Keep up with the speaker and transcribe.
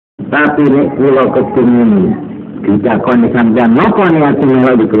Tapi nek kula kepengin ditakoni sampeyan napa niate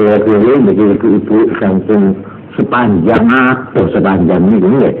melok Dzikrul Ghafilin begitu ibu sampun sepanjang niku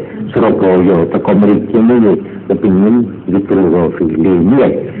nggih Surabaya teko mriki niku kepengin Dzikrul Ghafilin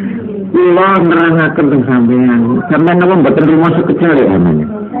nggih. Kula nerangaken teng sampeyan napa mboten rumah sekecil ya namanya.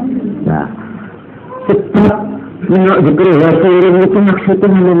 Nah, sebab melok Dzikrul Ghafilin itu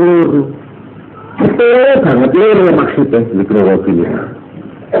maksudnya loro. Sepele banget loro maksudnya Dzikrul Ghafilin.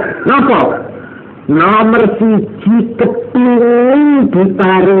 Napa? Nomor 1 kepingin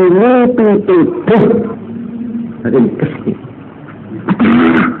diparingi pitutuh. Aduh, kesini.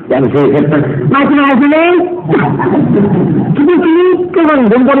 Yang saya kata, macam-macam ni. Jadi kalau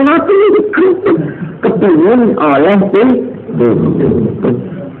jempol mati kepingin oleh pitutuh.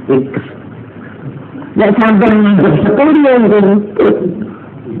 Tak sampai menganggap sekolah yang berikut.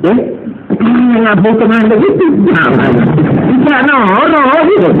 Ngapain teman begitu? Tidak noro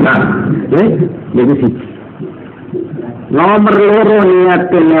gitu. Jadi sih. Nomor loro niat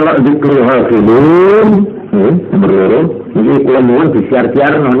melok Dzikrul Ghafilin. Nomor loro. Jadi kalau mau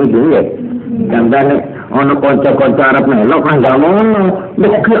disiar-siar noni dulu ya. Gambarnya ono konco-konco Arab melok kan gak mau.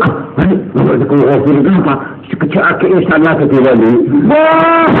 Betul. Nomor Dzikrul Ghafilin apa? Sekecil akhirnya sana ke Diwali.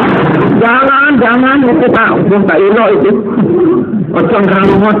 Wah, jangan itu tak ilo itu. Ocong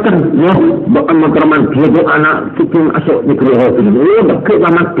terlalu ngoten, ya, bukan motorman dia itu anak cucu asuk Dzikrul Ghafilin. Bekik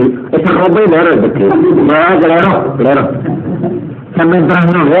amat di, sarobe lero bekik. Bah, lero. Sampai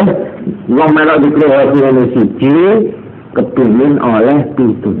terang ya, wong melok Dzikrul Ghafilin siji kepingin oleh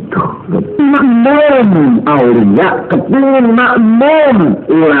pitutuh. Makmum aulia, kepingin makmum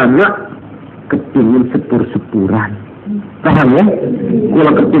ulama, kepingin sepur-sepuran. Paham ya?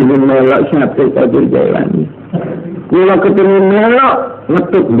 Kalau kepingin melok siapa saja jalan. Kalau kepingin melok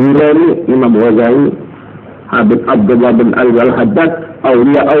ngetuk dirani Imam Ghazali, Habib Abdullah bin Al-Haddad,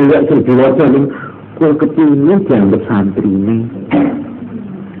 Aulia serjiwasa ni. Kalau kepingin dianggap santri ni.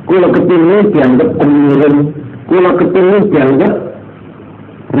 Kalau kepingin dianggap pemirin. Kalau kepingin dianggap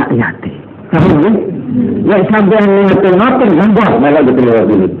rakyat. Paham ya? Yang sampai ngatur-ngatur nambah melok Dzikrul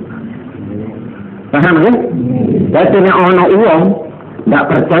Ghafilin. Paham ya? Jadi nak orang uang tak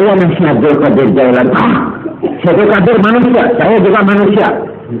percaya Syekh Qadir Jailan. Syekh Qadir manusia, saya juga manusia.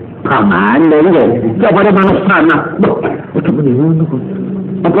 Kaman dulu, kepada manusia nak. Itu bagaimana?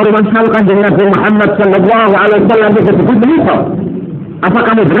 Apa dimasalkan dengan Nabi Muhammad Sallallahu Alaihi Wasallam itu begitu? Apa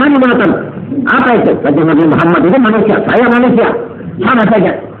kamu berani mengatakan? Apa itu? Kata Nabi Muhammad itu manusia, saya manusia, sama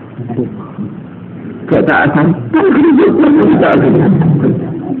saja. Ketaatan.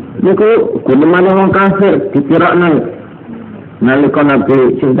 Niku kudu mana wong kafir dikirane nalika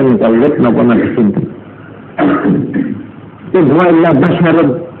nabi sinten kawit napa nabi sinten. Wa illa basyarun.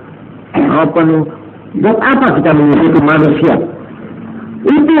 Apa nih? Buat apa kita mengikuti manusia?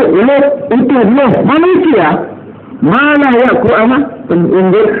 Itu manusia. Mana ya Qur'an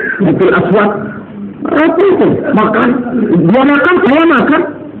penunjuk Dzikrul Aswad. Apa itu? Makan. Dia makan, saya makan.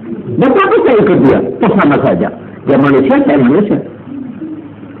 Buat apa saya ikut dia? Sama saja. Dia manusia, saya manusia.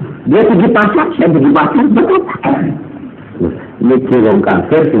 Dia pergi pasar, saya pergi pasar, betapa? Ini orang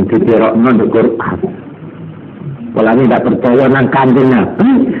kafir yang diterokno di Quran. Kalau ini tidak percaya dengan kanjeng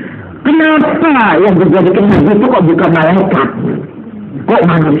Nabi, kenapa yang menjadikan Nabi itu kok bukan malaikat? Kok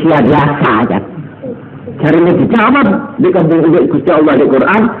manusia biasa aja? Cari ini dijawab di kampung Gusti Allah di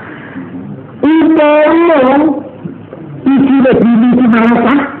Quran. Itu isi lebih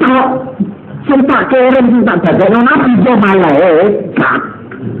malaikat kok. Sempat kirim, sempat baca Nabi itu malaikat.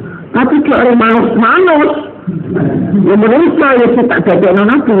 Tapi kalau orang manus, yang manusia ya tak jadi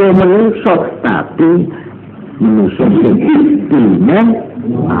nabi yang manusia, tapi manusia istimewa.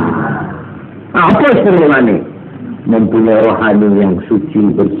 Apa istimewanya? Mempunyai rohani yang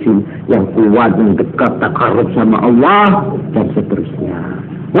suci, bersih, yang kuat, yang dekat, takarub sama Allah dan seterusnya.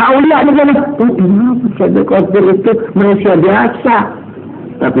 Ya Allah ni kan, kenapa Syekh Qadir itu manusia biasa,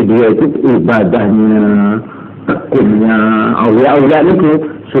 tapi dia itu ibadahnya, tekunnya, awliya itu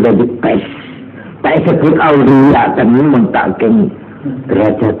sudah dites. Tak sebut awliya kan mentakkan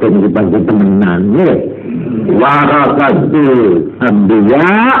derajat yang dibagi temenan. Warasatul anbiya,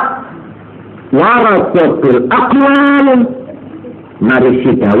 warasatul aqwal,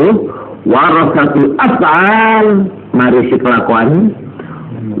 marisi dawuh, warasatul af'al, marisi kelakuan,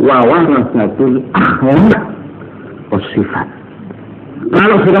 wa warasatul akhlak, sifat.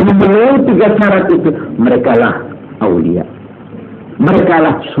 Kalau sudah memenuhi 3 syarat itu, mereka lah awliya. Mereka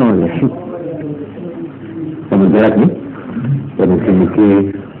lah soleh. Kemudian ni,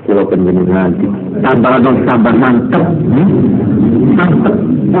 mungkin kalau penjenengan tambah mantap.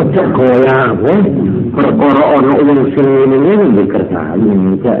 Ojo goyang, perkara ana wong sing ngene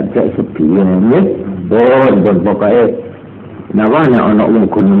dikersani, cek sepiye, bon pokoke nawane ana wong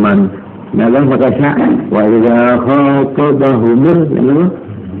guneman, nawan makasa wa idza khatabahumul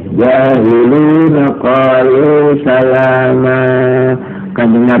jahiluna qalu salama.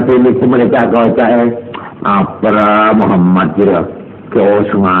 Kanjeng Nabi niku mereka kocake apa Muhammad kira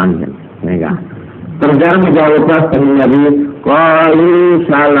keosungan ya. Terus dia menjawab Kanjeng Nabi qalu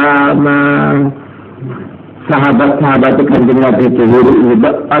salama. Sahabat-sahabat Kanjeng Nabi itu ini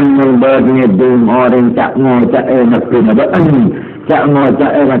baan membawa dong orang cak ngocak enak kena baan cak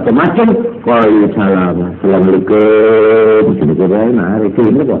ngocak macam-macam qalu salama. Assalamualaikum. Sini kira hari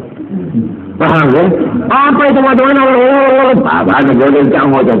ini kok. Paham kan? Apa itu teman-teman? Apa ada boleh cak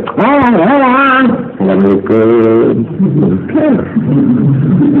ngocak? Assalamualaikum.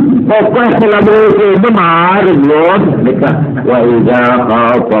 Pokoknya Assalamualaikum benar Lord. Wa idza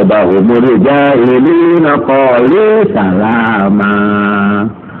khatabahumul jahilina qalu salama.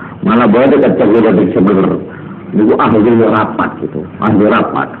 Malah boleh kata udah disebut itu ahli rapat gitu. Ahli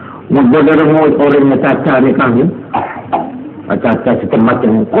rapat. Modern orang ngecaca nikah ni. Caca setempat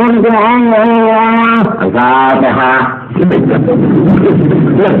yang Allah Al-Fatihah.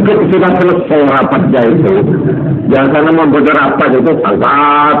 Sudah selesai rapatnya itu. Jangan membuat rapat itu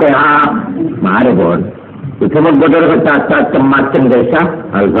Al-Fatihah. Mari bon. Itu membuat caca semacam desa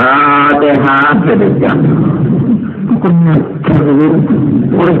Al-Fatihah desa.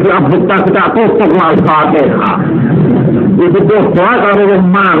 Orang kita kita tutup Al-Fatihah. Itu doa kalau yang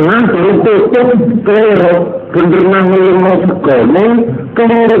mana kalau tutup keliru. Kenderang ngelingau sekolah,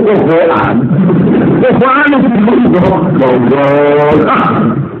 keliru kehoan. Kehoan itu bodoh.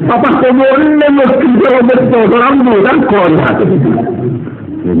 Apa kemudian mesti betul dalam bulan konak.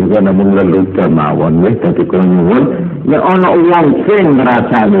 Ini kan namun lalu jamawan, tapi kemudian ya anak uang sing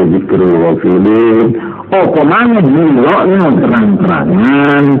merasa Dzikrul Ghofilin. Oh kemana miloknya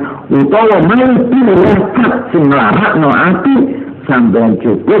terang-terangan. Utawa mesti lekat sing larak no ati. Sampai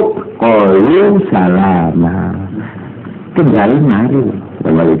cukup qalu salama. Tinggal mari.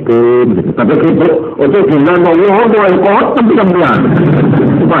 Assalamualaikum. Tapi kita untuk tinggal Allah ikut tapi sembilan.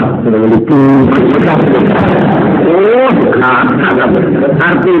 Assalamualaikum. Oh,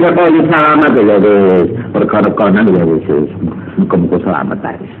 artinya qalu salama tu jadi perkara-perkara ya wis. Muka-muka selamat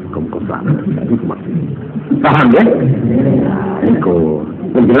tadi. Muka-muka selamat. Paham ya? Ikut.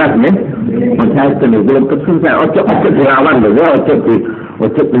 Menjelas ya, saya itu belum terselesai. Ojo dilawan dulu,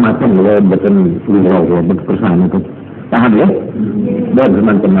 ojo dimacam dulu, betul betul bersama itu. Paham ya? Dan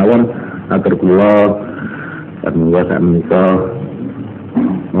teman-teman agar keluar, semoga saat menikah,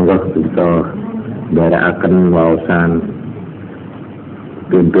 semoga kita darah akan wawasan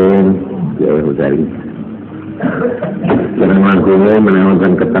pimpin ya dari. Jangan kulo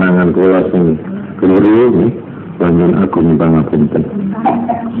menawarkan keterangan kulo sing keliru ni. Banyak aku minta ngapunten.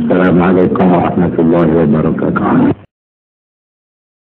 Assalamualaikum warahmatullahi wabarakatuh.